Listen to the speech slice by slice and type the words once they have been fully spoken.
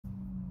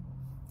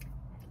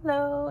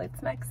Hello,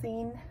 it's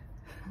Maxine.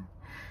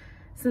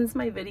 Since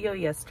my video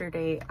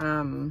yesterday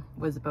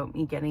was about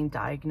me getting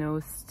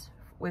diagnosed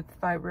with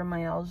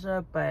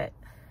fibromyalgia, but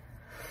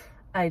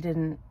I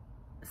didn't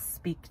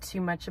speak too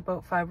much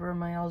about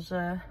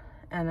fibromyalgia,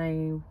 and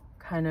I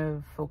kind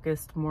of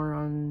focused more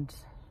on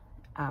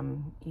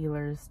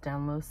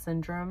Ehlers-danlos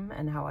syndrome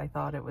and how I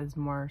thought it was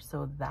more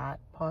so that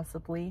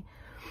possibly.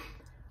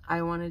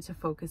 I wanted to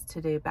focus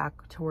today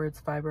back towards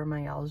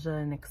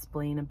fibromyalgia and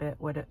explain a bit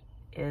what it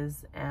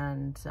is,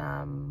 and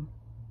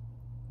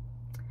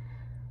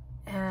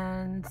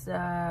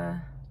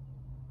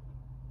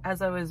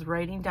as I was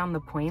writing down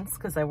the points,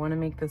 because I want to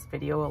make this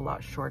video a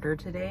lot shorter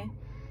today,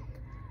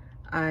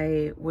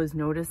 I was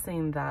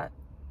noticing that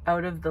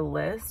out of the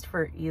list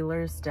for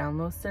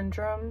Ehlers-danlos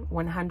syndrome,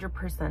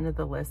 100% of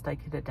the list I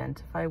could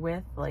identify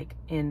with, like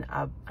in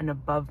an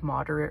above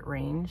moderate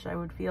range, I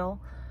would feel.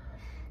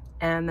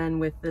 And then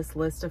with this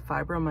list of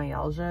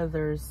fibromyalgia,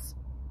 there's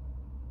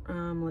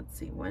let's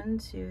see, 1,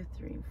 2,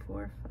 3,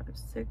 4, 5,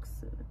 6,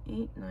 7,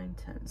 8, 9,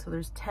 10. So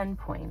there's 10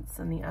 points,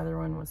 and the other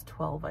one was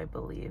 12, I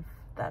believe,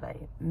 that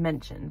I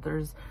mentioned.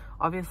 There's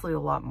obviously a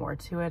lot more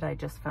to it. I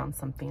just found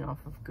something off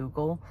of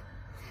Google.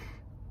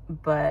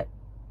 But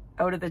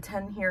out of the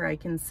 10 here, I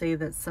can say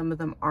that some of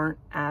them aren't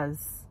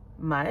as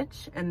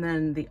much. And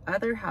then the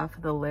other half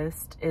of the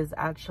list is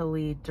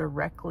actually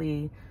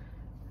directly,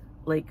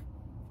 like,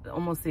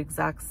 almost the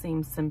exact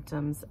same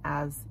symptoms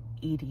as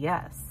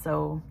EDS.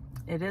 So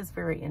it is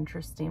very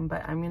interesting,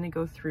 but I'm going to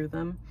go through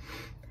them.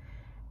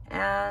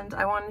 And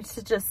I wanted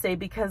to just say,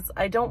 because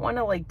I don't want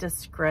to like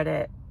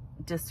discredit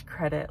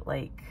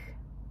like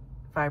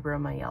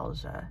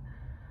fibromyalgia.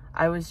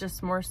 I was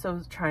just more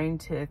so trying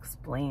to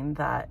explain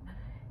that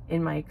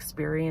in my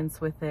experience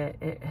with it,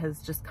 it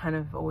has just kind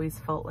of always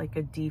felt like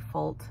a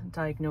default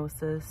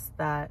diagnosis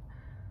that,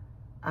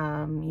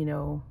 you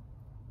know,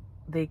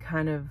 they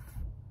kind of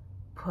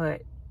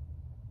put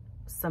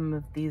some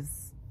of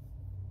these,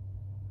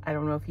 I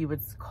don't know if you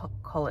would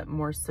call it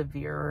more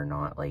severe or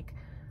not. Like,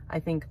 I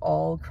think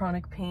all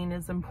chronic pain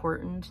is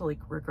important, like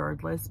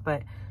regardless,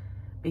 but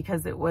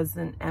because it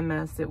wasn't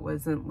MS, it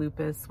wasn't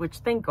lupus, which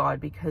thank God,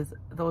 because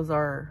those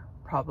are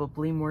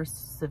probably more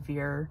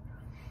severe.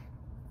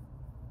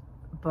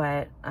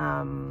 But,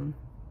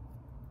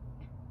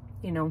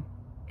 you know,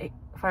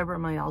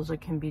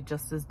 fibromyalgia can be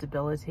just as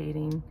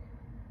debilitating.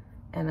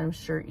 And I'm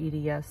sure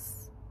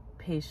EDS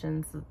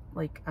patients,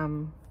 like,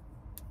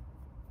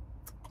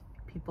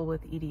 people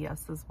with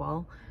EDS as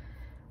well.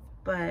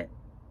 But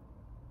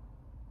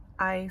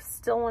I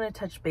still want to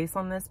touch base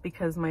on this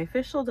because my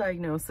official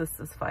diagnosis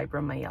is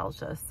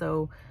fibromyalgia.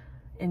 So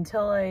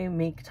until I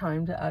make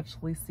time to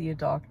actually see a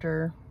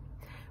doctor,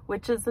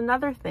 which is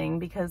another thing,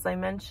 because I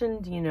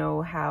mentioned, you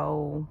know,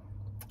 how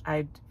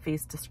I'd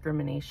faced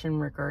discrimination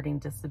regarding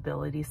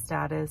disability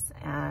status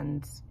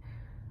and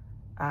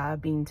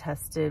being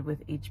tested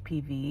with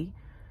HPV.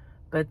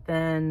 But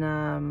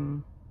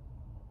then,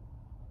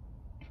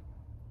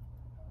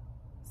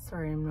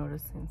 sorry, I'm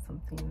noticing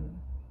something,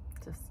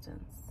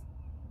 distance.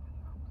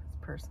 Hope this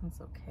person's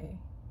okay.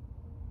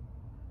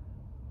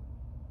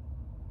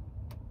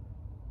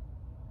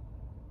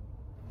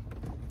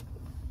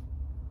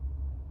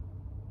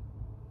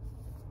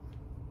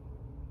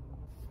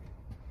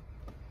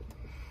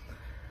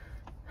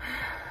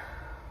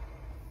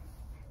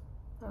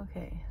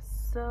 Okay,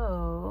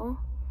 so,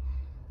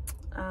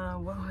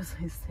 what was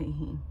I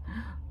saying?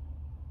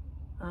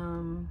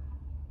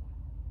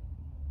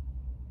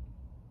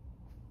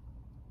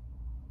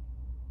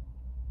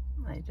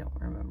 I don't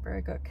remember.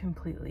 I got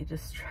completely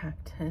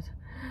distracted.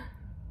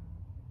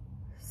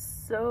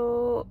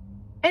 So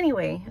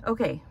anyway,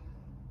 okay.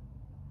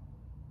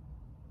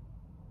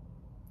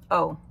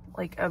 Oh,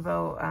 like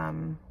about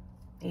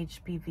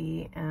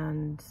HPV,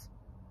 and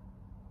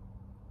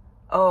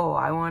oh,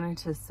 I wanted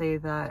to say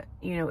that,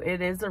 you know,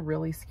 it is a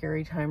really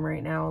scary time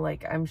right now.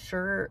 Like, I'm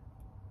sure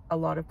a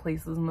lot of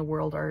places in the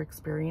world are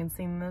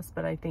experiencing this,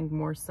 but I think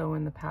more so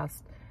in the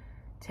past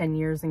 10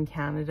 years in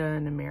Canada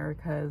and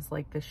America is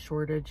like the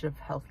shortage of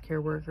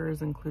healthcare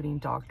workers, including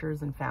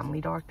doctors and family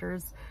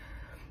doctors.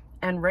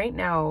 And right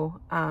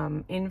now,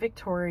 in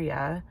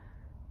Victoria,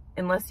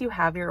 unless you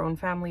have your own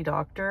family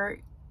doctor,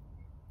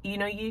 you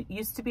know, you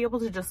used to be able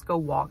to just go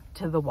walk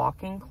to the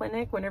walk-in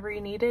clinic whenever you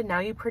needed. Now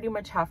you pretty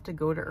much have to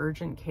go to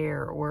urgent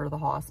care or the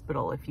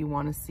hospital if you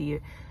want to see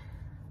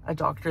a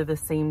doctor the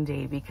same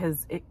day,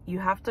 because you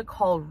have to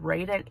call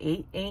right at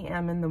 8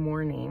 a.m. in the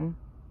morning.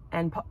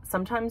 And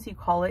sometimes you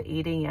call at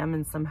 8 a.m.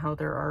 and somehow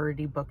they're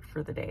already booked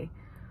for the day.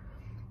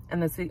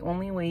 And that's the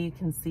only way you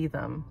can see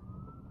them.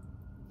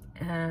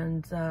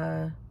 And,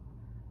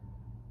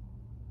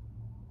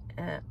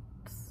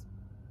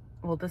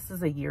 well, this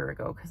is a year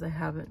ago because I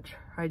haven't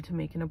tried to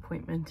make an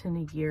appointment in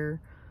a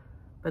year,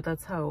 but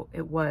that's how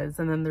it was.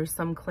 And then there's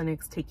some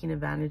clinics taking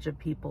advantage of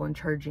people and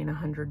charging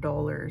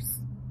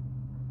 $100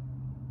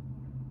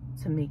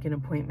 to make an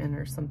appointment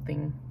or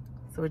something.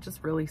 So it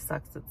just really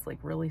sucks. It's like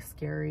really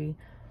scary.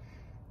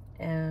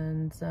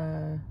 And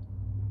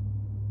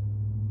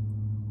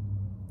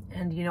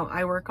And, you know,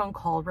 I work on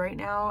call right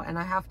now, and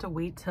I have to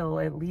wait till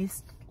at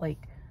least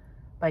like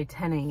by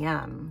 10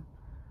 a.m.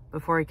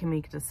 before I can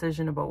make a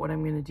decision about what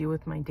I'm going to do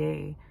with my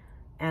day.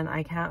 And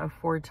I can't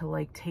afford to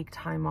like take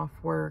time off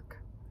work.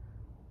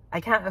 I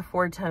can't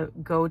afford to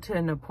go to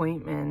an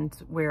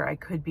appointment where I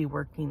could be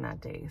working that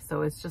day.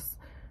 So it's just,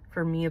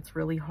 for me, it's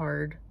really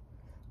hard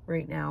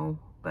right now.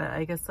 But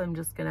I guess I'm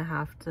just going to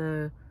have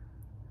to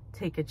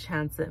take a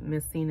chance at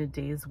missing a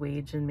day's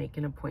wage and make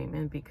an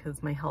appointment,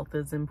 because my health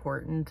is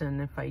important.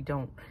 And if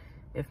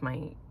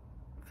my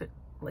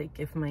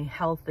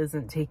health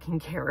isn't taken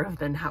care of,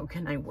 then how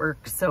can I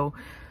work? So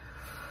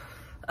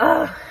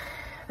the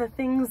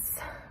things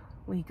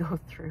we go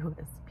through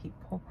as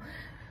people.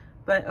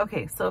 But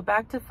okay, so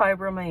back to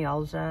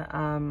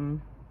fibromyalgia.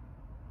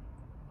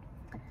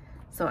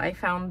 So I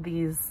found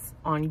these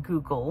on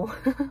Google,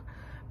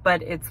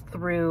 but it's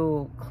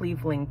through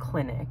Cleveland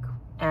Clinic.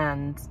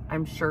 And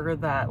I'm sure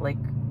that, like,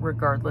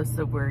 regardless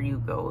of where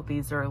you go,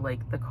 these are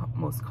like the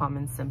most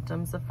common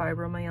symptoms of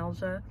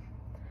fibromyalgia.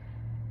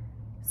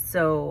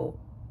 So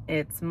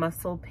it's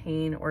muscle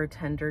pain or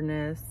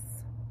tenderness.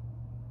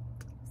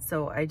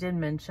 So I did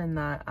mention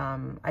that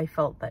I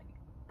felt that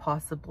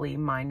possibly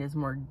mine is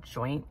more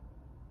joint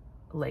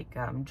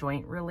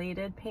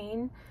related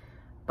pain,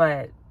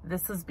 but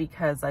this is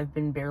because I've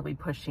been barely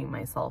pushing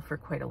myself for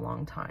quite a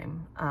long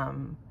time.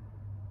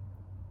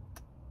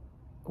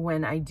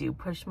 When I do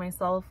push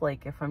myself,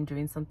 like if I'm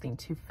doing something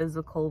too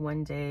physical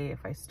one day, if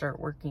I start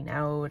working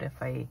out, if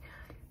I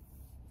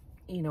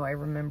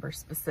remember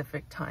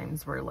specific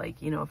times where, like,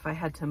 you know, if I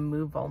had to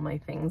move all my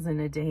things in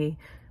a day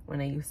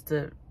when I used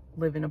to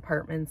live in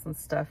apartments and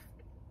stuff,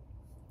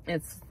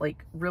 it's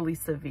like really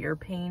severe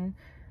pain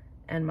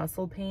and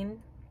muscle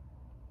pain.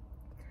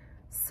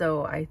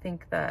 So I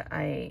think that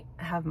I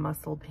have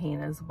muscle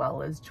pain as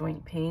well as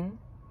joint pain.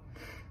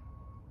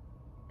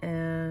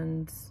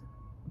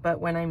 But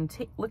when I'm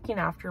looking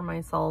after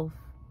myself,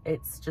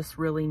 it's just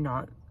really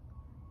not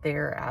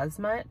there as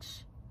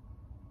much.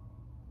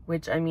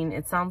 Which, I mean,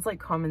 it sounds like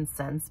common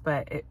sense,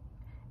 but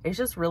it's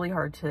just really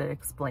hard to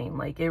explain.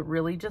 Like, it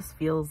really just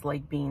feels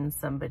like being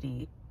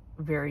somebody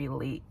very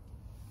late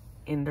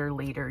in their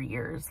later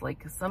years.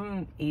 Like,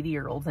 some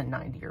 80-year-olds and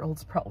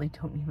 90-year-olds probably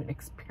don't even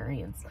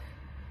experience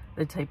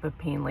the type of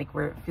pain, like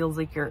where it feels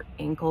like your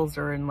ankles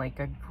are in like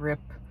a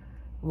grip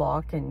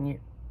lock, and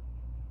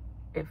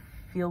it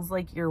feels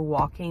like you're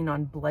walking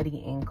on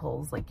bloody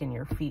ankles, like, and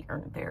your feet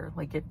aren't there.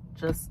 Like,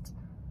 it's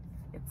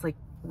like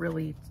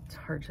really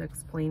hard to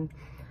explain.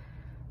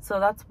 So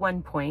that's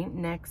one point.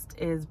 Next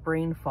is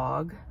brain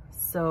fog.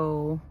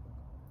 So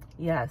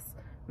yes,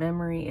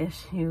 memory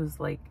issues,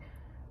 like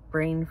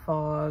brain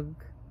fog,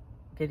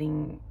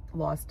 getting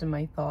lost in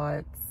my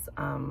thoughts.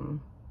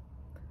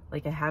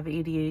 Like, I have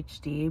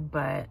ADHD,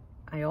 but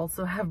I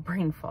also have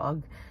brain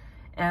fog.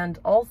 And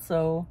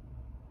also,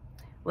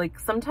 like,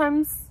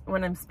 sometimes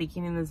when I'm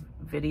speaking in these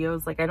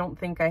videos, like, I don't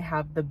think I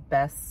have the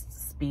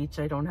best speech.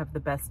 I don't have the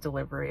best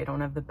delivery. I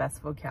don't have the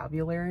best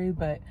vocabulary.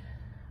 But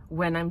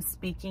when I'm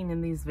speaking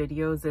in these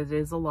videos, it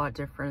is a lot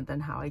different than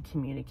how I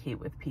communicate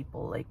with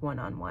people, like,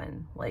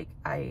 one-on-one. Like,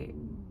 I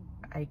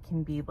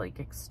can be, like,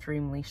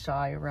 extremely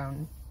shy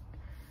around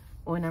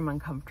when I'm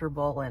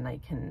uncomfortable, and I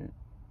can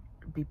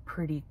be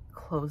pretty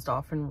closed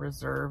off and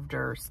reserved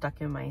or stuck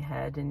in my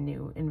head in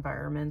new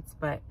environments.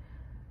 But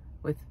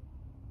with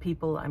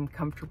people I'm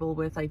comfortable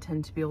with, I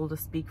tend to be able to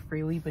speak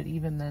freely. But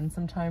even then,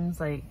 sometimes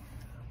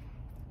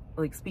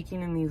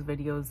speaking in these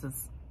videos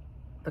is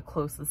the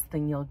closest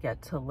thing you'll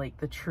get to, like,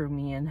 the true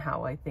me and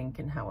how I think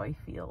and how I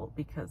feel,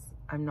 because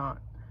I'm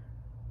not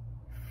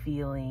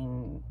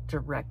feeling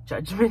direct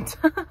judgment.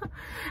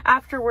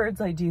 Afterwards,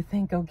 I do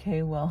think,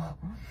 okay, well,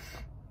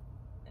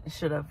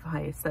 should have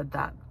I said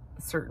that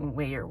a certain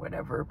way or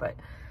whatever. But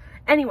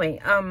anyway,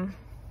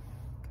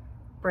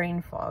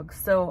 brain fog.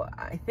 So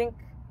I think,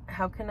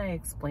 how can I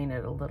explain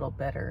it a little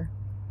better?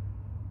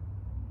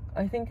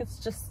 I think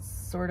it's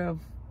just sort of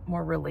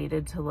more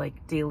related to,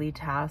 like, daily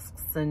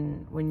tasks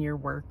and when you're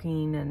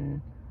working,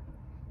 and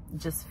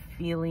just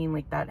feeling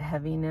like that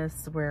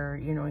heaviness where,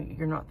 you know,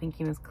 you're not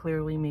thinking as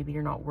clearly. Maybe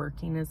you're not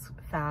working as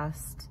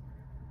fast.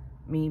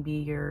 Maybe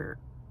you're,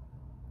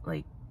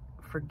 like,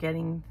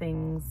 forgetting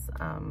things.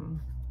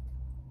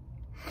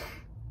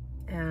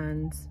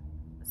 And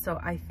so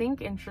I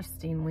think,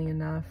 interestingly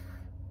enough,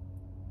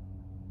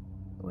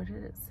 what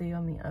did it say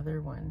on the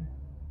other one?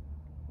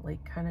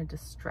 Like, kind of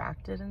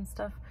distracted and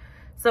stuff.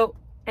 So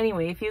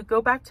anyway, if you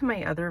go back to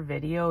my other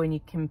video and you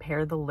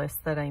compare the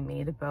list that I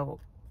made about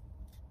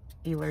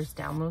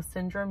Ehlers-danlos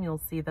syndrome, you'll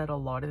see that a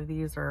lot of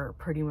these are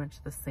pretty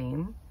much the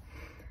same.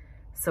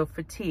 So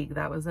fatigue,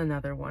 that was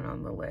another one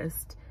on the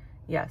list.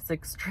 Yes,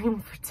 extreme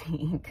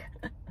fatigue.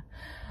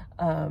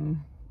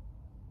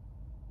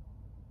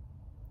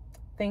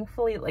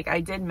 Thankfully, like,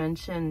 I did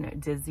mention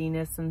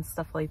dizziness and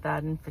stuff like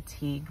that and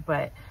fatigue,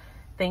 but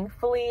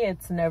thankfully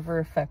it's never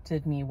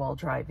affected me while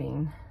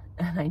driving.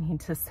 And I need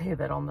to say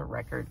that on the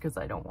record, because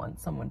I don't want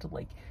someone to,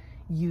 like,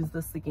 use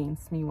this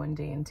against me one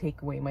day and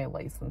take away my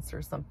license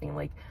or something.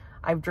 Like,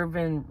 I've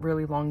driven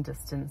really long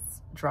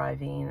distance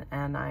driving,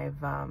 and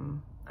I've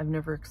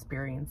never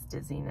experienced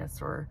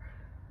dizziness or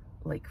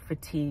like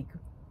fatigue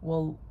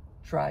while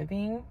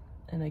driving,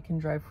 and I can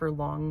drive for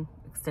long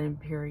extended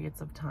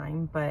periods of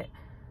time. But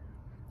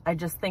I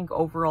just think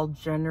overall,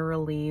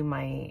 generally,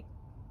 my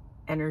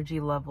energy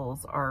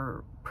levels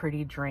are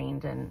pretty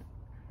drained and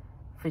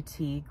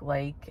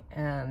fatigue-like,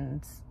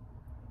 and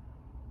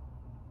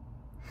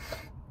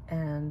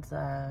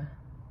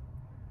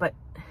but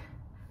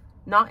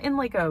not in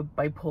like a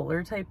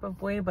bipolar type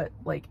of way, but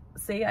like,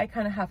 say I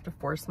kind of have to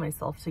force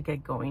myself to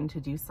get going to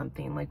do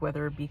something, like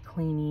whether it be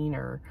cleaning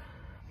or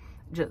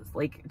just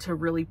like to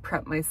really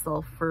prep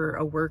myself for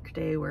a work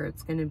day where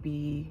it's going to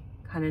be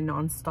kind of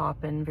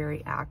nonstop and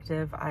very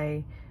active.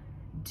 I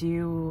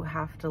do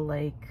have to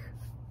like,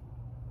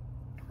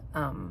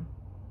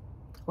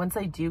 once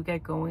I do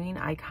get going,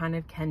 I kind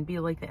of can be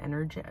like the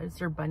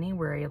Energizer bunny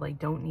where I like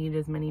don't need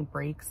as many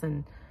breaks,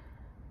 and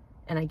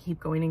I keep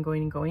going and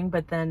going and going.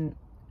 But then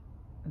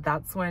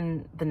that's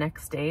when the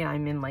next day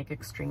I'm in like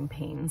extreme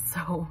pain.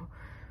 So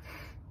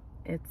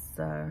it's,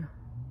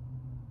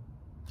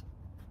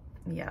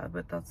 yeah,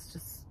 but that's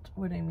just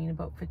what I mean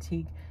about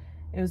fatigue.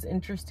 It was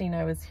interesting.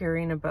 I was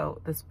hearing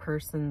about this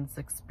person's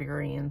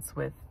experience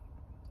with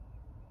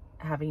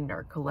having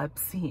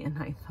narcolepsy, and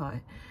I thought,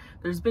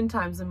 there's been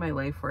times in my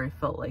life where I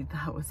felt like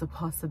that was a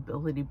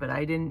possibility, but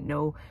I didn't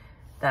know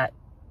that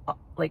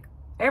like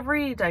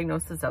every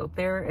diagnosis out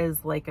there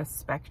is like a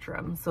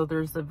spectrum. So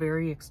there's a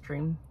very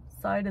extreme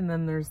side, and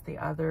then there's the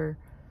other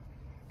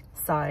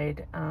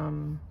side.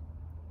 Or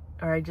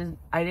I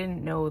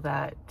didn't know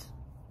that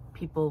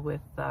people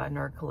with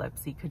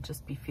narcolepsy could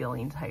just be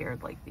feeling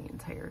tired like the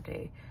entire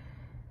day.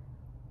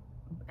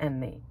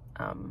 And they,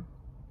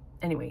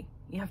 anyway,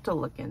 you have to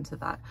look into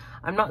that.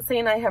 I'm not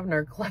saying I have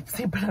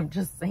narcolepsy, but I'm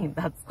just saying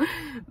that's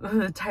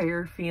the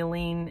tired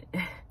feeling.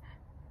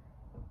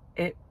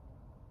 It,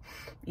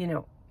 you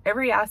know,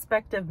 every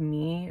aspect of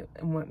me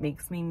and what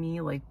makes me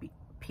me, like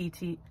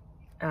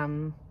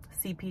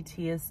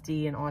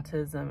cptsd and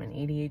autism and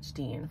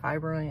ADHD and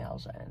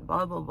fibromyalgia and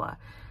blah, blah, blah.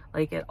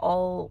 Like it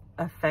all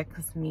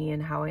affects me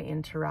and how I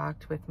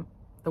interact with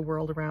the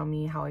world around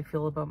me, how I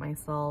feel about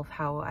myself,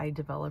 how I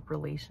develop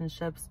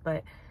relationships.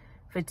 But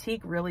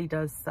fatigue really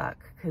does suck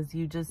because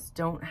you just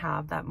don't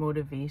have that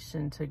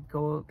motivation to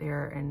go out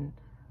there and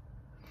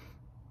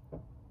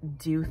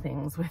do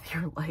things with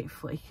your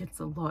life. Like it's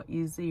a lot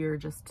easier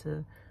just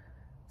to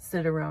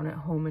sit around at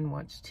home and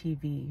watch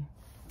TV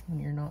when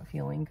you're not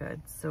feeling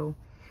good. So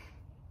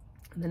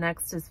the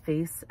next is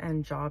face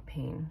and jaw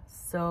pain.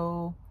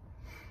 So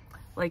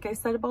like I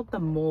said about the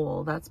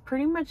mole, that's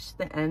pretty much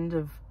the end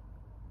of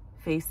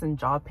face and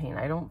jaw pain.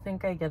 I don't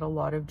think I get a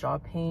lot of jaw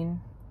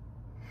pain.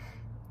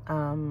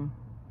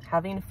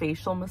 Having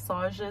facial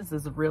massages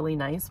is really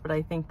nice, but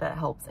I think that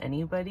helps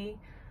anybody.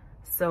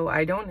 So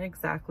I don't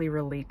exactly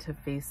relate to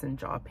face and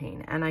jaw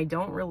pain. And I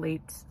don't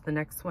relate, the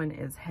next one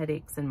is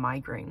headaches and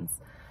migraines.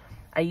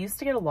 I used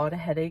to get a lot of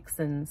headaches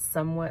and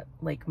somewhat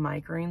like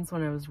migraines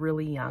when I was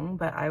really young,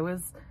 but I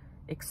was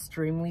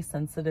extremely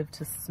sensitive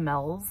to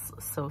smells.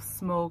 So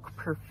smoke,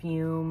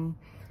 perfume,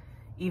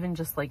 even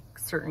just like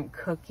certain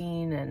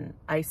cooking. And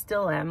I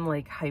still am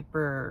like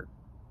hyper,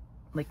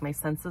 like my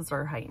senses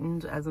are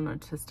heightened as an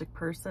autistic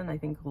person. I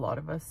think a lot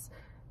of us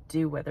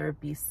do, whether it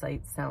be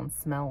sight, sound,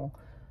 smell,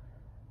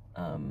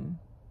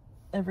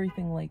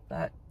 everything like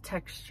that,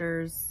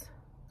 textures.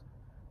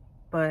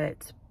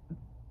 But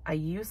I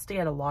used to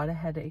get a lot of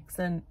headaches,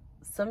 and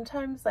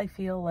sometimes I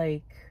feel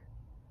like,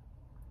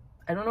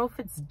 I don't know if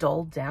it's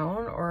dulled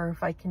down or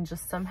if I can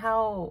just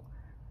somehow,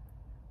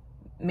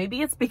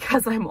 maybe it's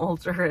because I'm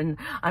older and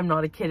I'm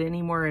not a kid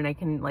anymore and I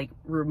can like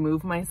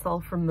remove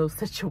myself from those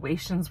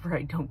situations where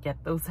I don't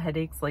get those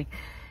headaches. Like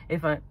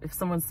if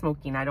someone's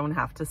smoking, I don't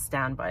have to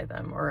stand by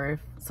them, or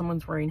if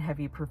someone's wearing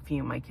heavy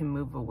perfume, I can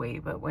move away.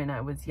 But when I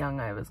was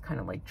young, I was kind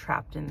of like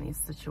trapped in these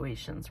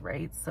situations,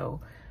 right?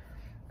 So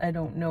I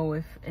don't know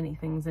if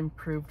anything's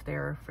improved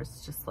there, if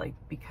it's just like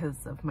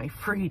because of my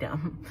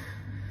freedom.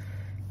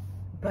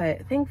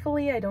 But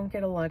thankfully, I don't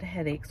get a lot of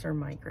headaches or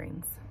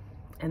migraines.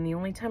 And the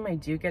only time I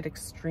do get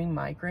extreme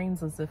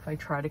migraines is if I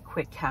try to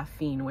quit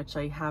caffeine, which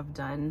I have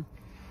done.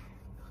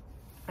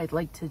 I'd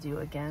like to do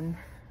again.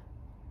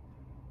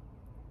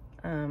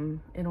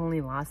 It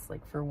only lasts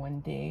like for 1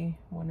 day,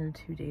 1 or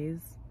 2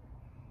 days.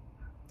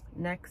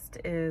 Next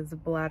is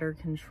bladder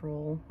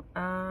control.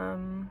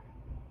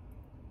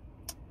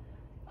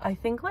 I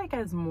think like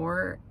as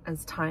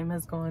time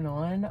has gone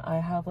on, I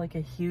have like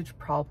a huge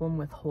problem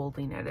with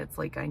holding it. It's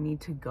like I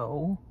need to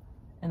go,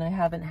 and I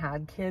haven't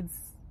had kids,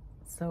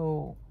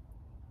 so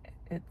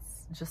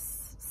it's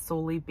just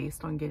solely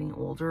based on getting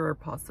older, or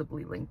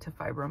possibly linked to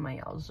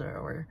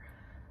fibromyalgia or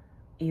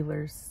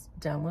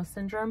Ehlers-danlos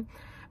syndrome.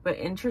 But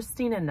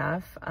interesting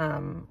enough,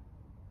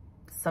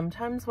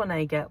 sometimes when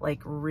I get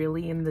like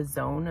really in the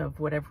zone of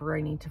whatever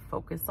I need to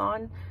focus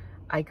on,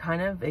 I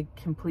kind of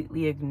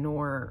completely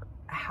ignore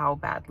how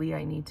badly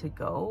I need to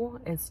go.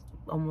 It's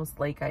almost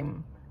like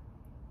I'm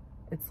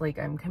it's like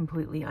I'm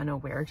completely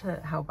unaware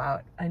to how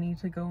bad I need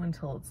to go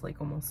until it's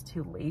like almost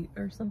too late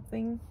or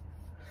something.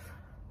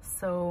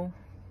 So,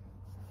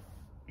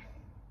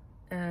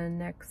 and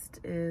next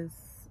is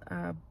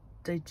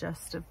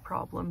digestive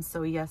problems.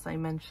 So yes, I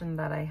mentioned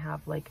that I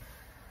have like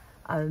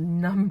a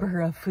number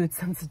of food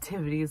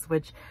sensitivities,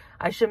 which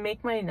I should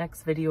make my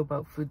next video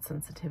about food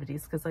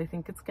sensitivities because I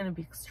think it's going to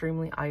be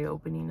extremely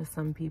eye-opening to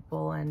some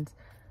people. And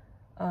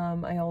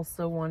I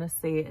also want to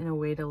say it in a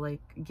way to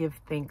like give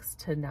thanks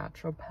to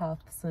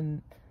naturopaths,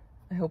 and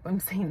I hope I'm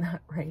saying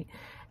that right,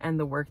 and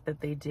the work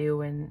that they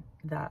do, and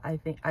that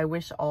I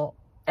wish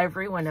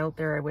everyone out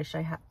there, I wish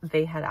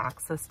they had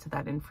access to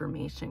that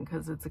information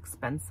because it's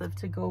expensive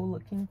to go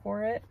looking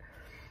for it.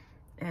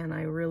 And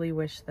I really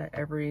wish that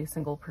every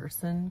single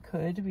person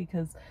could,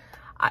 because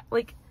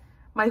like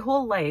my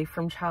whole life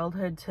from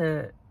childhood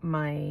to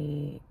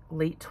my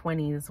late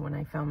 20s when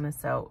I found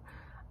this out,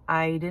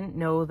 I didn't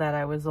know that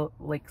I was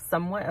like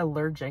somewhat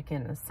allergic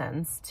in a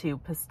sense to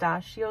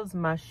pistachios,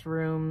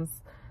 mushrooms,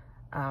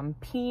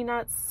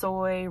 peanuts,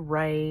 soy,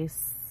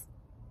 rice,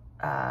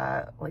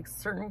 like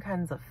certain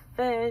kinds of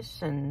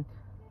fish and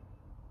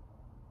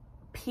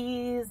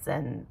peas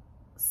and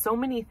so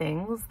many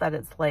things that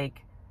it's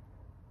like,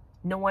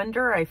 no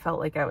wonder I felt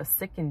like I was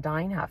sick and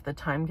dying half the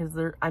time,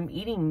 because I'm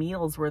eating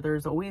meals where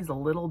there's always a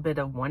little bit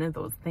of one of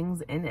those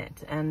things in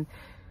it. And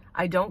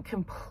I don't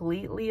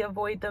completely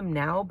avoid them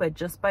now, but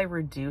just by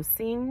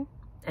reducing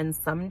and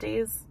some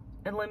days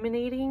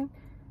eliminating,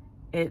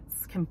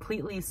 it's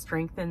completely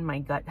strengthened my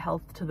gut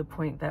health to the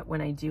point that when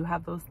I do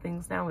have those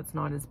things now, it's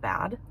not as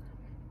bad.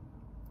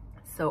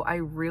 So I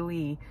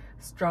really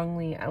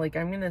strongly, like,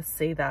 I'm going to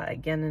say that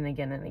again and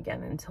again and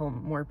again until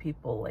more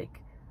people like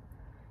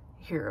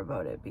hear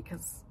about it,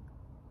 because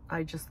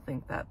I just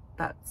think that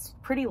that's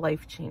pretty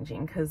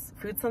life-changing. Because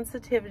food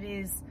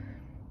sensitivities,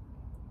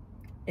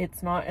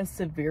 it's not as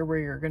severe where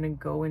you're gonna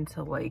go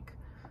into like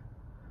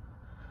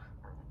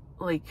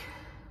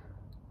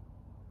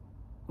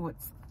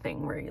what's the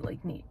thing where you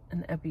like need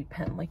an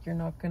EpiPen. Like, you're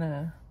not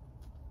gonna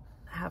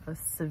have a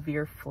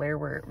severe flare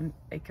where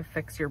it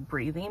affects your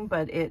breathing,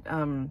 but it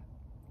can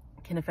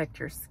affect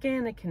your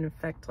skin, it can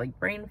affect like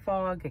brain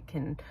fog, it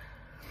can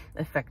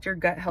affect your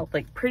gut health,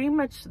 like pretty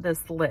much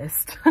this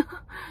list.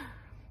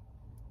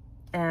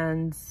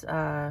 And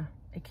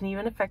it can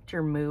even affect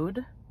your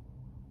mood.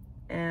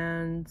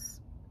 And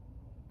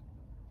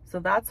so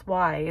that's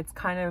why it's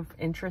kind of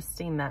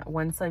interesting that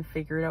once I've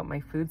figured out my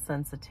food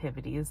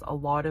sensitivities, a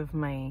lot of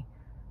my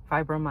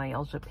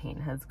fibromyalgia pain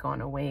has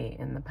gone away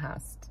in the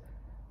past.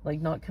 Like,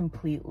 not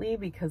completely,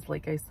 because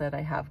like I said,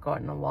 I have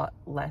gotten a lot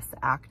less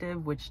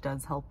active, which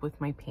does help with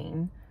my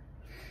pain.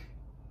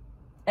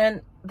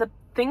 And the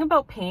thing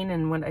about pain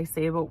and what I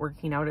say about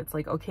working out, it's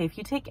like, okay, if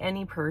you take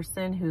any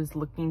person who's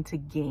looking to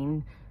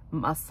gain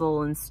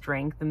muscle and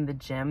strength in the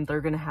gym,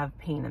 they're going to have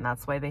pain, and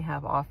that's why they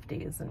have off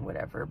days and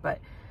whatever. But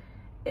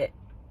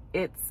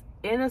it's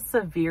in a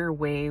severe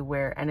way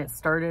where, and it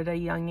started at a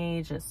young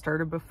age, it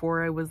started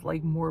before I was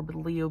like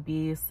morbidly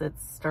obese. It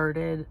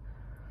started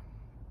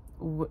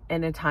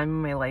in a time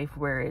in my life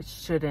where it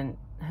shouldn't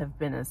have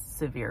been as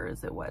severe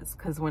as it was,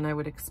 because when I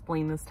would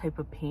explain this type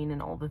of pain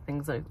and all the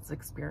things I was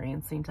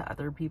experiencing to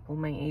other people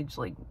my age,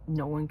 like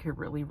no one could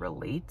really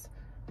relate.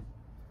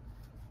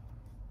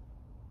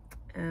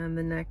 And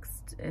the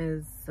next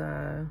is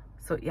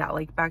so yeah,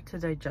 like back to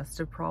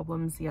digestive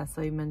problems. Yes,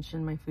 I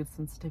mentioned my food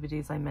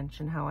sensitivities. I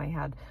mentioned how I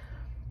had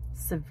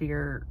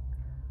severe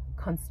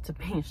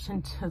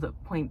constipation to the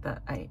point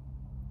that I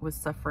was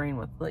suffering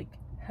with like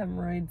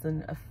hemorrhoids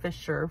and a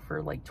fissure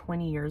for like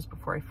 20 years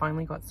before I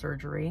finally got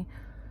surgery,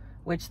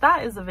 which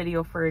that is a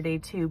video for a day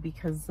too,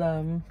 because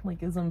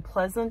like as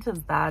unpleasant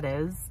as that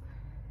is,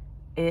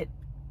 it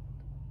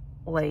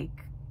like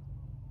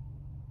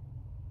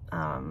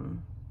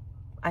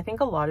I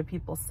think a lot of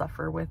people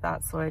suffer with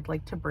that, so I'd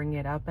like to bring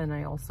it up. And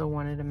I also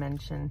wanted to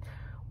mention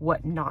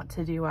what not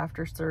to do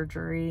after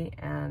surgery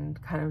and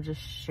kind of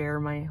just share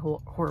my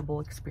whole horrible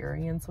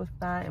experience with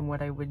that and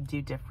what I would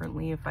do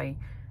differently if I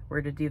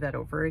were to do that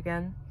over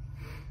again.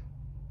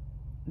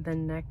 The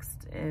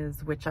next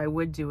is, which I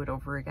would do it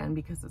over again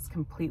because it's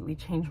completely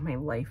changed my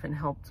life and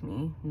helped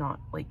me not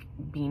like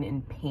being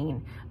in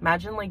pain.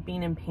 Imagine like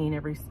being in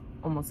pain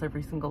almost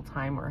every single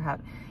time, or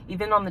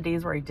even on the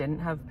days where I didn't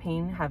have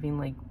pain, having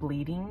like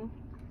bleeding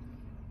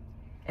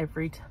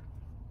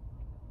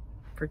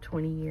for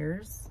 20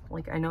 years.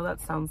 Like, I know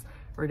that sounds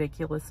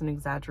ridiculous and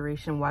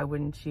exaggeration. Why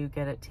wouldn't you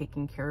get it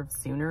taken care of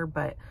sooner?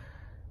 But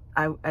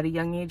at a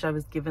young age, I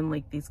was given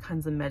like these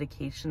kinds of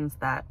medications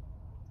that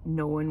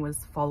no one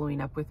was following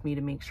up with me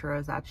to make sure I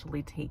was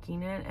actually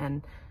taking it.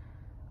 And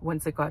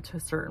once it got to a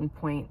certain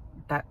point,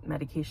 that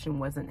medication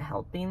wasn't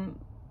helping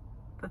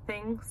the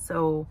thing.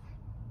 So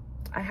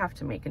I have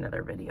to make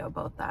another video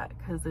about that,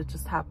 because it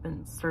just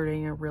happened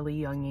starting at a really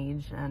young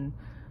age, and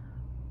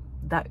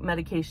that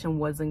medication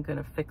wasn't going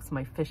to fix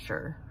my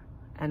fissure.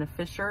 And a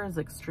fissure is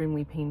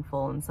extremely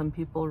painful, and some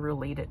people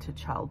relate it to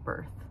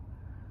childbirth.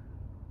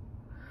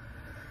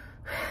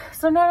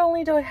 So not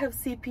only do I have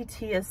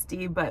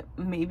cptsd, but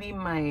maybe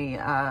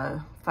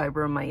my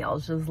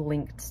fibromyalgia is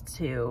linked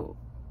to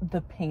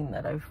the pain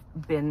that I've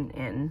been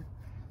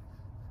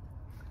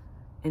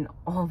in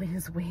all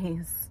these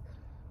ways.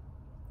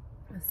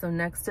 So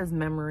next is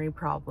memory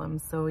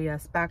problems. So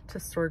yes, back to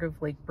sort of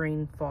like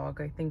brain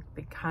fog. I think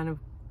they kind of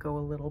go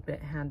a little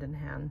bit hand in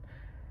hand.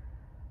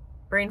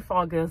 Brain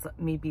fog is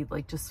maybe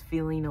like just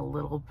feeling a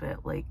little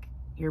bit like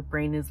your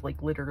brain is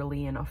like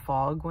literally in a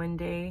fog one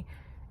day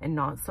and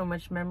not so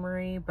much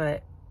memory,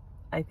 but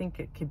I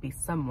think it could be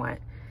somewhat.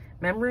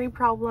 Memory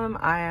problem,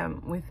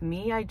 with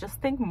me, I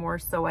just think more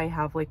so I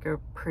have like a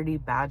pretty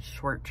bad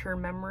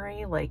short-term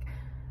memory. Like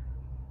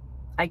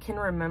I can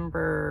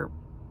remember,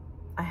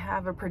 I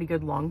have a pretty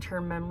good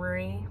long-term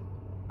memory,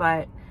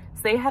 but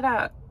say I had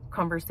a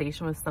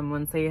conversation with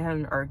someone, say I had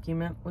an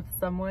argument with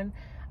someone,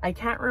 I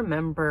can't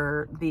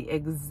remember the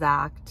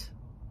exact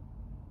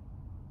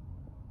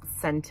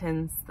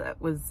sentence that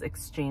was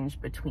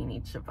exchanged between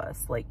each of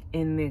us, like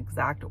in the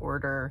exact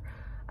order.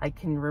 I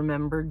can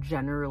remember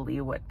generally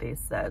what they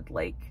said,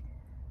 like,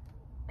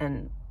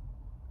 and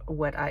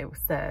what I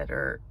said,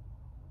 or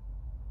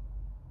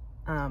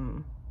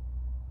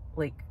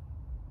like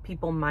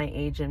people my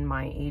age and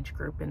my age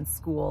group in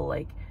school,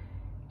 like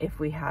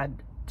if we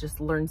had just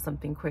learned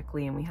something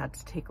quickly and we had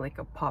to take like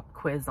a pop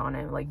quiz on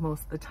it, like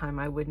most of the time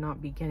I would not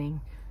be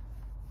getting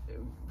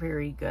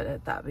very good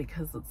at that,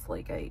 because it's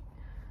like I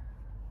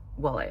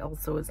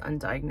also was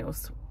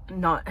undiagnosed.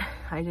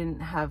 I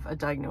didn't have a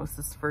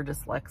diagnosis for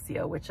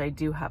dyslexia, which I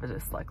do have a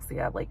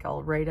dyslexia. Like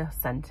I'll write a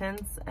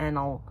sentence and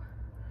I'll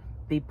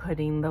be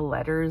putting the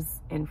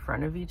letters in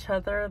front of each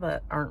other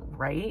that aren't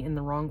right, in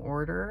the wrong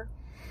order,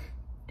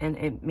 and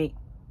it makes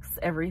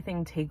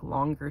everything take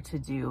longer to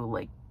do,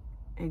 like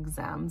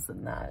exams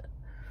and that.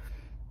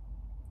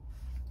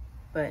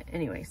 But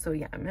anyway, so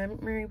yeah,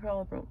 memory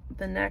problem.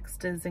 The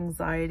next is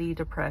anxiety,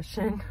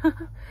 depression.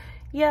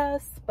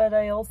 Yes, but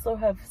I also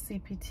have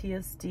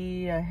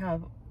cptsd.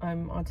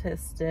 I'm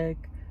autistic.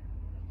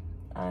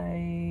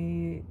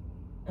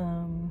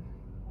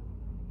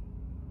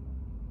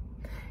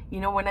 You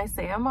know, when I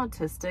say I'm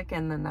autistic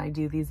and then I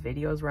do these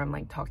videos where I'm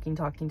like talking,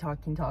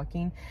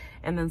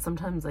 and then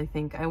sometimes I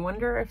think, I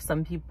wonder if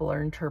some people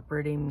are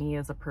interpreting me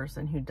as a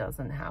person who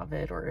doesn't have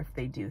it, or if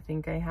they do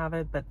think I have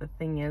it. But the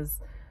thing is,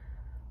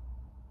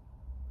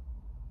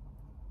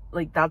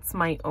 like, that's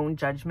my own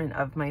judgment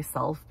of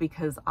myself,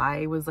 because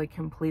I was like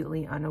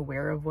completely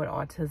unaware of what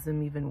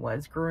autism even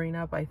was growing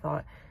up. I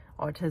thought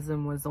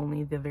autism was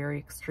only the very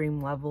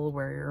extreme level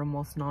where you're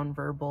almost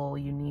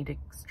nonverbal, you need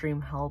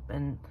extreme help,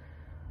 and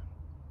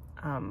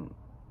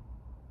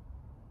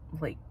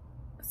like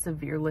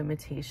severe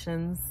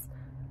limitations.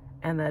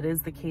 And that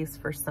is the case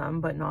for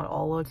some, but not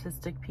all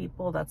autistic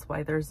people. That's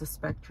why there's a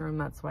spectrum.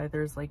 That's why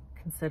there's like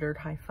considered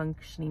high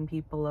functioning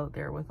people out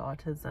there with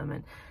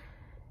autism.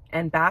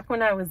 And back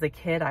when I was a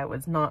kid, I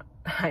was not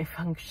high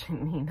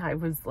functioning. I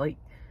was like,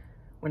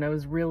 when I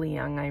was really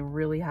young, I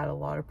really had a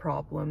lot of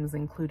problems,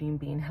 including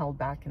being held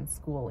back in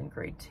school in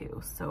grade 2.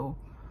 So,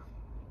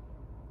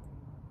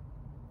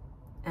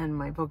 and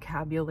my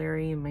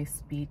vocabulary and my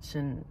speech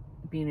and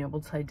being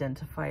able to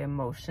identify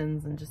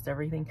emotions and just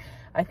everything.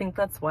 I think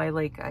that's why,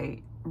 like,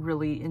 I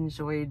really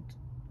enjoyed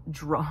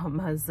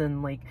dramas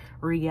and like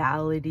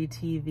reality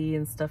TV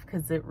and stuff,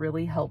 because it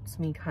really helped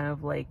me kind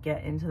of like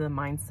get into the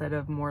mindset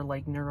of more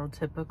like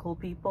neurotypical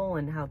people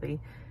and how they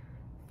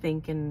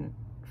think and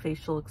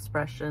facial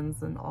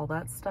expressions and all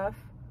that stuff.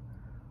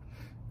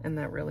 And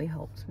that really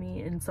helped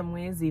me in some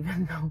ways,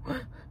 even though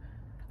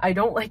I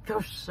don't like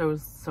those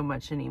shows so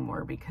much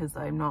anymore, because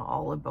I'm not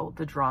all about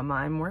the drama.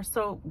 I more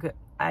so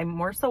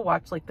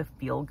watch like the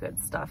feel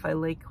good stuff. I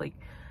like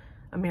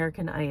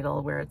American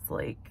Idol, where it's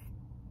like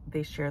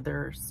they share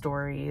their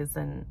stories,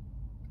 and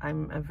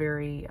I'm a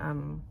very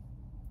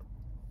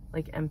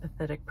like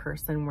empathetic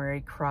person, where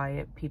I cry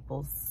at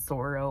people's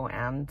sorrow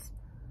and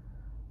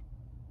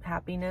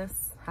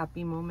happiness,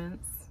 happy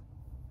moments.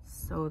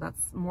 So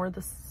that's more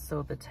the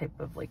type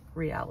of like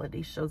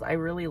reality shows. I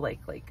really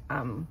like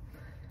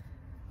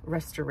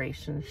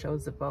restoration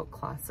shows about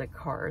classic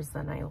cars,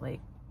 and I like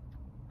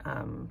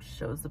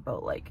shows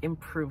about like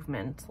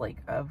improvement, like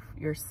of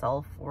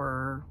yourself,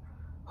 or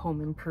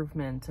home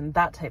improvement, and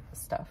that type of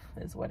stuff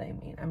is what I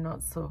mean. I'm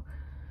not so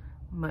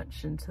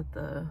much into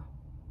the,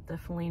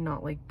 definitely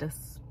not like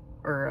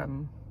desperate,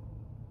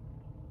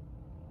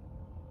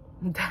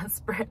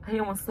 I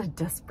almost said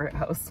Desperate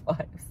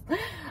Housewives.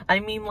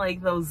 I mean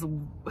like those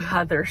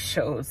other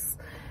shows,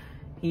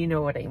 you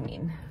know what I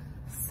mean.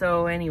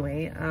 So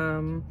anyway,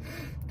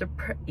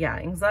 yeah,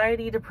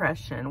 anxiety,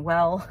 depression.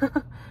 Well,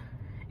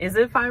 is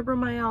it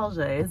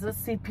fibromyalgia? Is it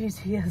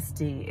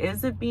cptsd?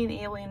 Is it being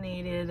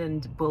alienated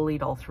and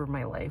bullied all through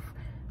my life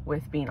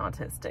with being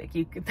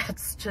autistic?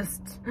 That's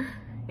just,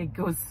 it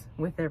goes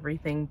with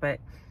everything. But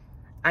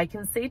I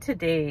can say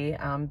today,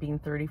 being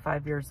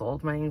 35 years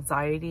old, my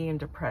anxiety and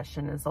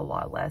depression is a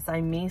lot less.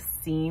 I may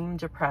seem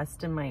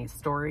depressed in my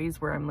stories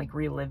where I'm like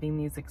reliving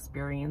these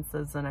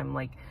experiences, and I'm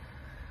like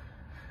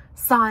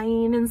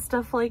sighing and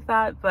stuff like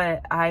that,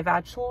 but I've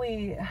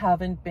actually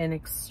haven't been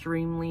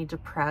extremely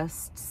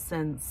depressed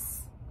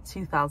since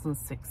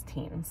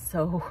 2016.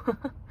 So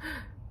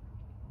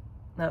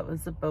that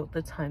was about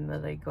the time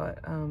that I got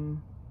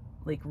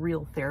like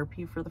real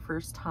therapy for the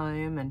first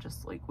time, and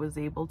just like was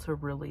able to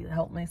really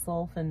help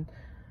myself. And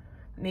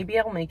maybe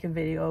I'll make a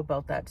video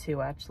about that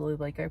too, actually.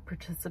 Like, I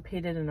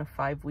participated in a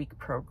 5-week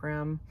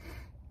program,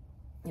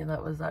 and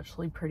that was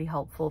actually pretty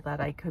helpful,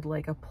 that I could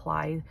like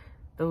apply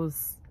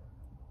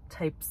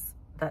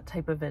that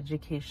type of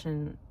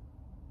education.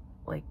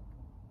 Like,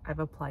 I've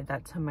applied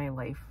that to my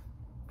life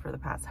for the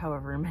past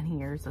however many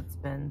years it's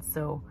been.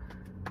 So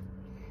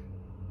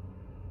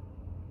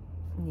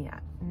yeah,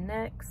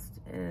 next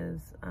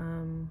is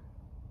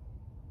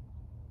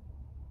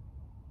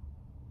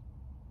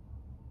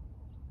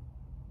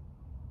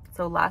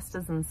so last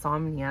is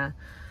insomnia.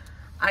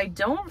 I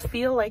don't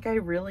feel like I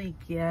really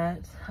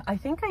get, I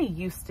think I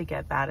used to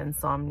get bad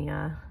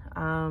insomnia.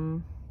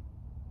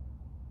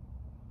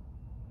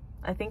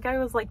 I think I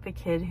was like the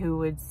kid who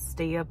would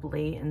stay up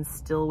late and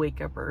still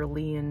wake up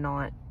early and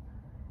not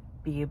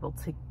be able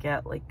to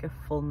get like a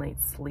full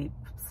night's sleep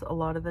a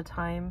lot of the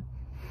time.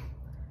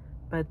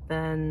 But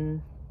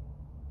then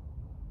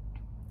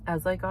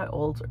as I got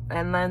older,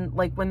 and then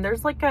like when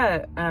there's like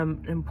a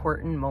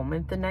important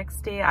moment the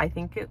next day, I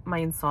think my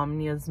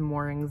insomnia is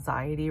more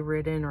anxiety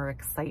ridden or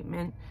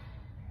excitement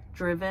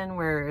driven,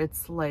 where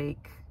it's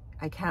like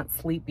I can't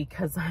sleep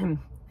because I'm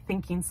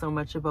thinking so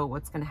much about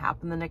what's going to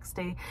happen the next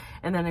day.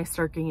 And then I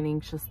start getting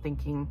anxious,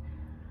 thinking,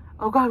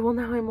 oh God, well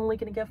now I'm only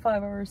going to get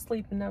 5 hours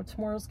sleep, and now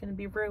tomorrow's going to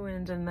be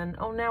ruined. And then,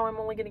 oh, now I'm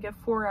only going to get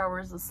 4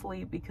 hours of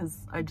sleep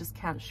because I just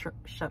can't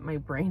shut my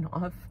brain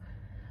off.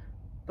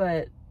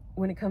 But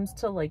when it comes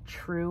to like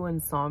true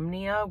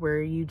insomnia,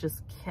 where you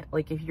just can't,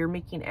 like if you're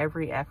making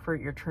every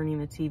effort, you're turning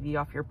the TV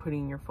off, you're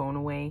putting your phone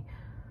away,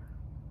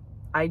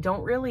 I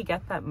don't really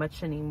get that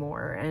much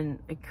anymore. And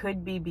it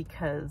could be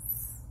because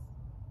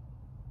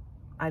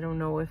I don't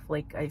know if,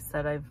 like I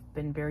said, I've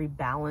been very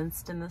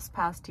balanced in this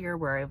past year,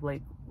 where I've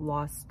like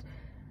lost,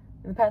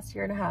 in the past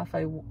year and a half,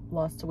 I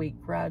lost weight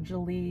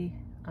gradually,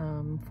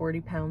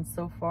 40 pounds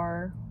so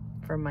far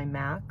from my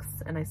max,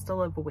 and I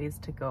still have a ways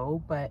to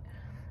go, but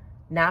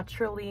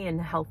naturally and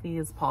healthy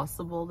as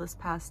possible this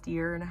past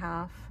year and a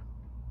half.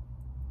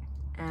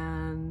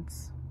 And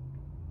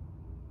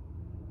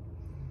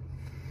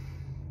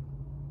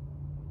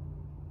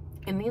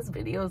in these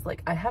videos,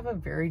 like, I have a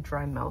very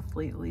dry mouth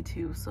lately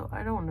too, so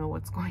I don't know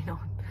what's going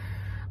on.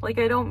 Like,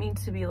 I don't mean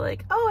to be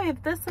like, oh, I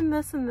have this and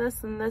this and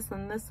this and this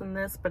and this and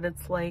this, but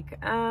it's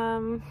like,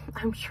 I'm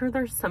sure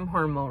there's some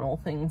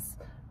hormonal things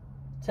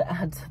to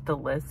add to the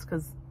list,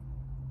 because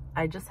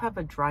I just have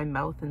a dry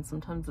mouth, and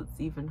sometimes it's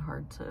even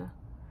hard to,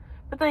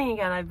 but then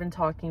again, I've been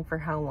talking for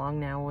how long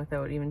now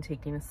without even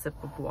taking a sip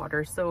of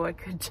water, so I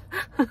could,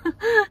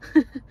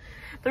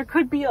 there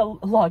could be a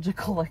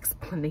logical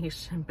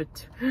explanation,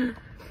 but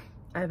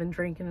I haven't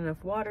drinking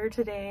enough water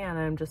today, and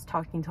I'm just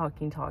talking,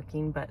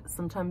 but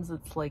sometimes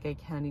it's like I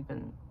can't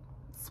even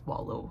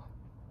swallow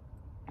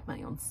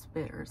my own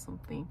spit or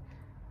something.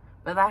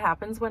 But that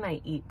happens when I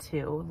eat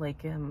too.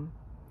 Like,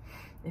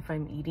 if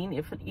I'm eating,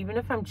 even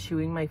if I'm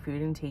chewing my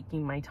food and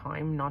taking my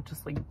time, not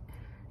just like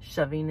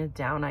shoving it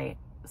down,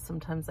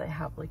 sometimes I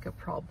have like a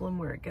problem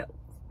where it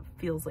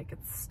feels like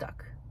it's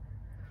stuck.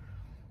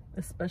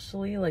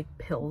 Especially like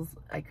pills,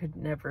 I could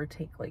never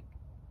take, like,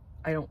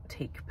 I don't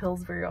take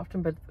pills very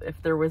often, but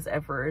if there was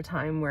ever a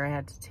time where I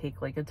had to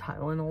take like a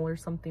Tylenol or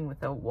something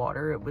without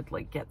water, it would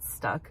like get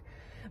stuck.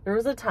 There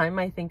was a time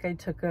I think I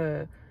took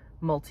a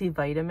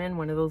multivitamin,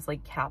 one of those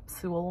like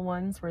capsule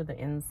ones where the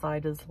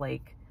inside is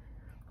like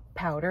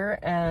powder,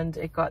 and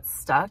it got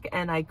stuck,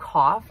 and I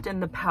coughed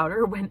and the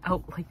powder went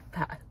out like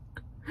that.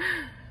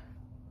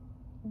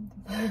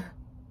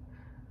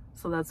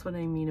 So that's what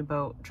I mean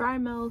about dry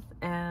mouth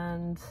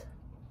and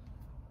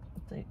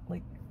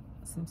like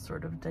some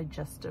sort of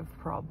digestive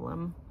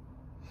problem.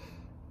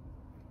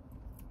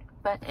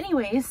 But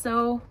anyway,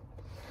 so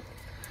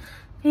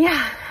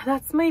yeah,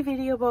 that's my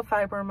video about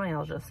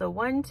fibromyalgia. So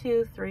 1,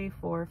 2, 3,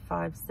 4,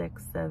 5,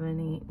 6,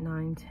 7, 8,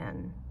 9,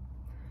 10.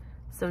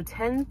 So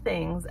 10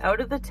 things.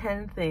 Out of the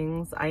 10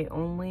 things, I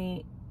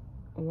only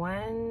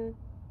 1,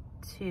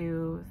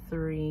 2,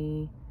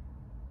 3,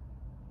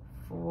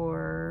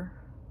 4,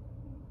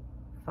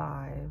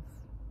 5,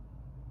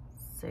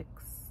 6,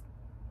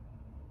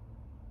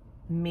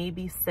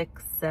 maybe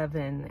 6,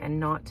 7, and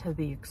not to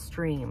the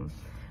extreme.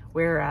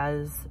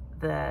 Whereas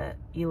the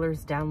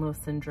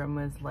Ehlers-danlos syndrome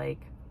was like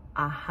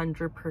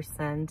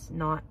 100%,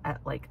 not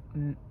at like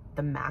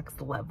the max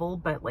level,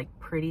 but like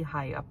pretty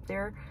high up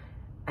there.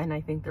 And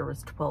I think there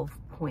was 12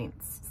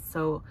 points.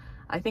 So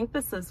I think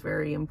this is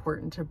very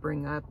important to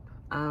bring up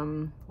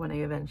when I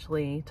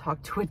eventually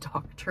talk to a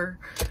doctor,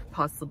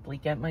 possibly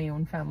get my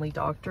own family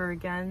doctor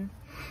again.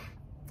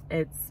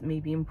 It's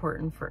maybe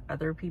important for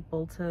other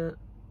people to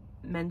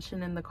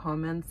mention in the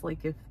comments, like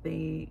if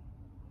they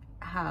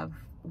have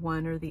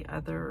one or the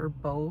other or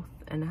both,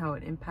 and how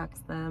it impacts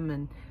them,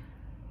 and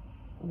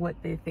what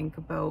they think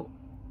about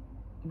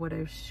what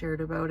I've shared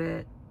about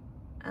it.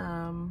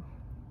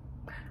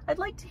 I'd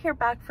like to hear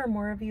back from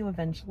more of you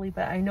eventually,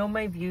 but I know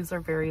my views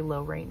are very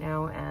low right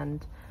now,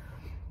 and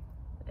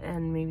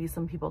maybe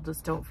some people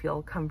just don't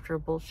feel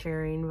comfortable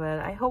sharing, but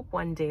I hope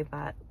one day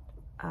that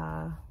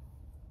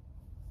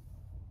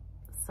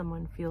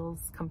someone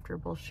feels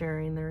comfortable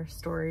sharing their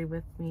story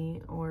with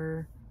me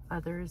or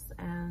others.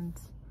 And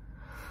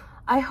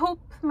I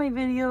hope my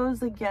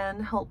videos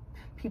again help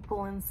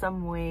people in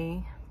some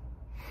way.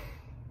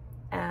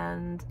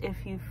 And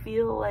if you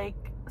feel like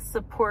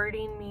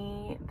supporting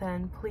me,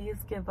 then please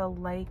give a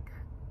like,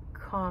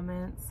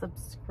 comment,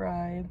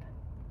 subscribe.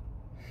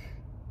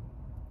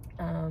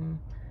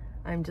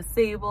 I'm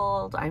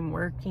disabled, I'm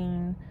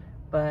working,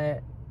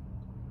 but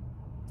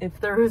if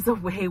there was a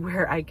way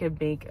where I could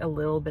make a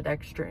little bit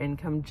extra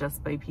income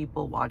just by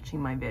people watching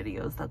my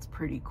videos, that's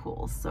pretty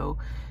cool. So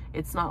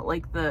it's not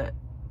like the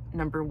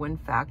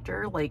 #1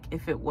 factor. Like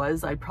if it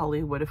was, I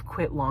probably would have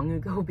quit long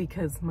ago,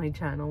 because my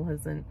channel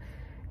hasn't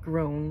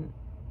grown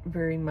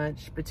very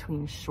much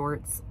between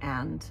shorts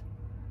and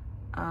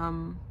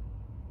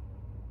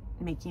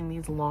making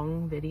these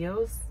long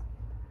videos.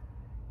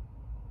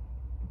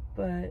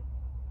 But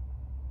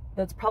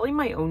that's probably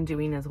my own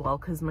doing as well,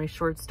 because my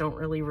shorts don't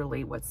really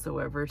relate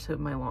whatsoever to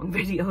my long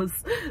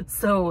videos.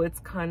 So it's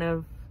kind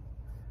of,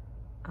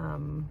 I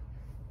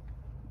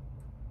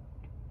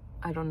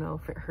don't know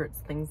if it hurts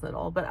things at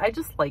all, but I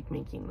just like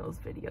making those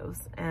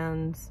videos.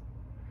 And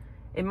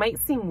it might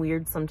seem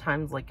weird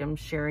sometimes, like I'm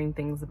sharing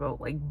things about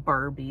like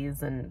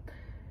Barbies and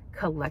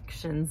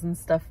collections and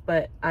stuff,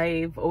 but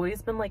I've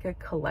always been like a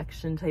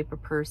collection type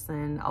of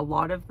person. A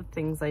lot of the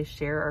things I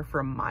share are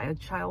from my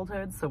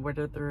childhood, so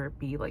whether it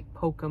be like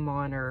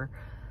Pokemon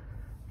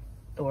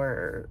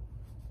or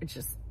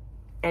just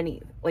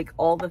any, like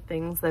all the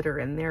things that are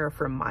in there are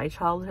from my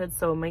childhood.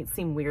 So it might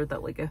seem weird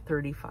that like a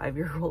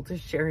 35-year-old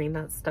is sharing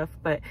that stuff,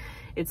 but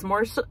it's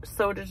more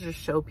so to just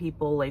show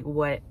people like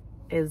what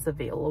is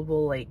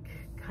available, like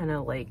kind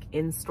of like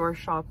in-store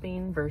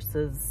shopping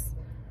versus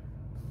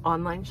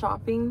online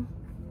shopping.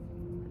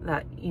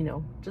 That, you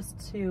know,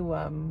 just to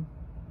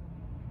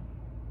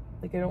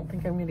like, I don't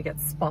think I'm gonna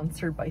get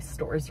sponsored by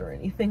stores or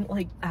anything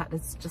like that.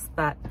 It's just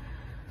that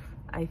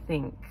I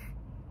think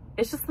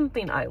it's just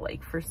something I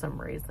like for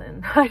some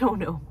reason. I don't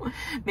know,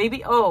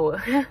 maybe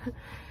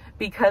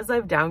because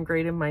I've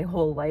downgraded my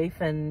whole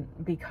life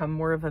and become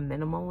more of a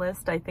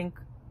minimalist. I think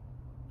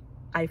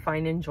I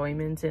find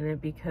enjoyment in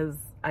it because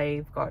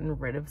I've gotten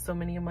rid of so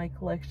many of my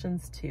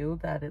collections too,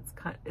 that it's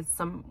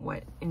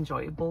somewhat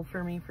enjoyable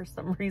for me for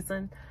some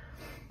reason.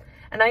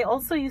 And I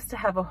also used to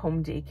have a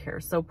home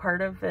daycare, so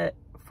part of it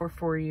for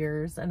 4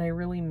 years, and I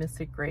really miss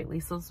it greatly.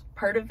 So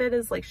part of it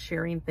is like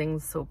sharing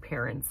things so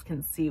parents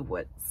can see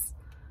what's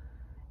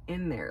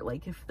in there,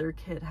 like if their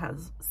kid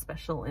has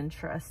special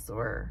interests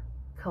or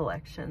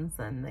collections,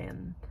 and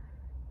then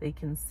they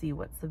can see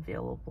what's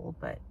available.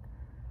 But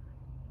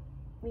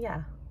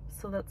yeah,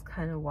 so that's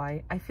kind of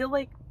why I feel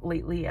like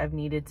lately I've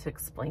needed to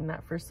explain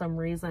that for some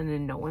reason,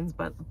 and no one's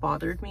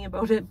bothered me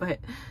about it. But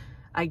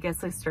I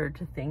guess I started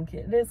to think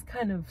it is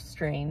kind of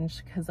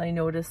strange, because I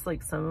noticed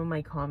like some of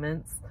my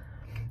comments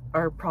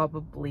are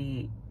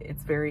probably,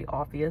 it's very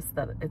obvious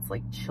that it's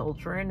like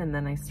children, and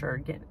then I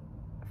started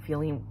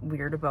feeling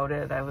weird about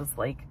it. I was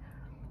like,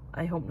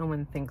 I hope no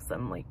one thinks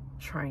I'm like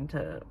trying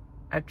to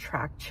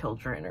attract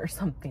children or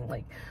something.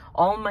 Like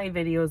all my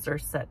videos are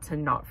set to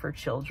not for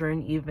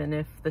children, even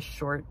if the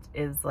short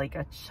is like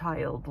a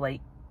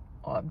childlike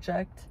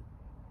object.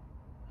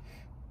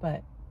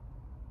 But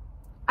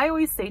I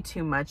always say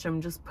too much.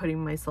 I'm just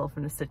putting myself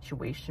in a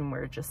situation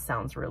where it just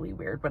sounds really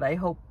weird, but I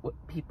hope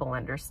people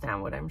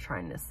understand what I'm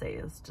trying to say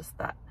is just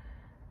that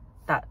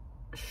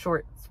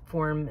short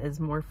form is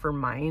more for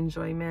my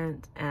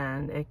enjoyment,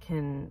 and it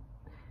can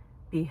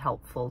be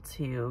helpful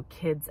to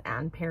kids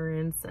and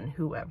parents and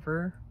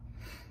whoever.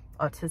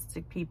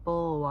 Autistic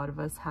people, a lot of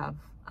us have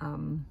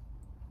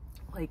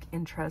like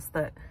interests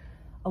that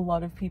a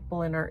lot of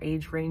people in our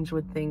age range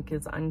would think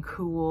is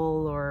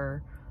uncool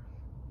or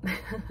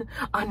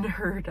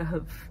unheard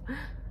of.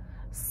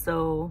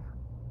 So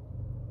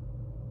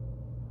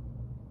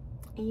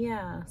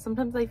yeah,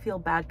 sometimes I feel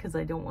bad because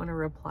I don't want to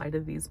reply to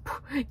these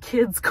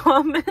kids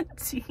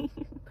commenting.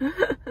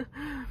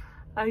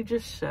 I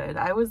just should.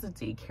 I was a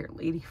daycare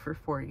lady for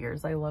 4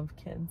 years. I love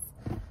kids.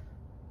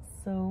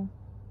 So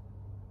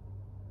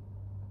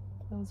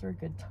those are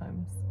good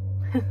times.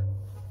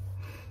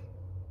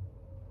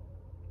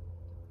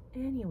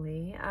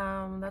 Anyway,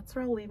 that's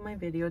where I'll leave my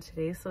video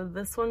today. So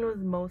this one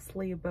was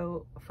mostly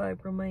about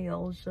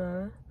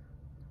fibromyalgia.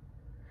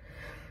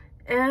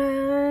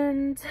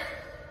 And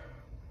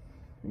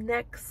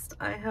next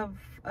I have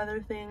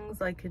other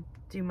things. I could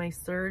do my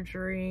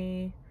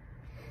surgery,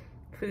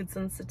 food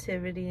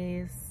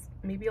sensitivities.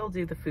 Maybe I'll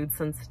do the food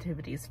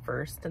sensitivities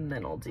first, and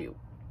then I'll do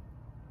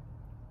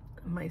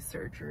my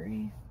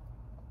surgery.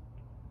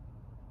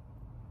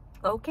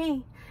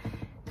 Okay,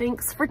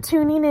 thanks for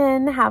tuning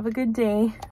in. Have a good day.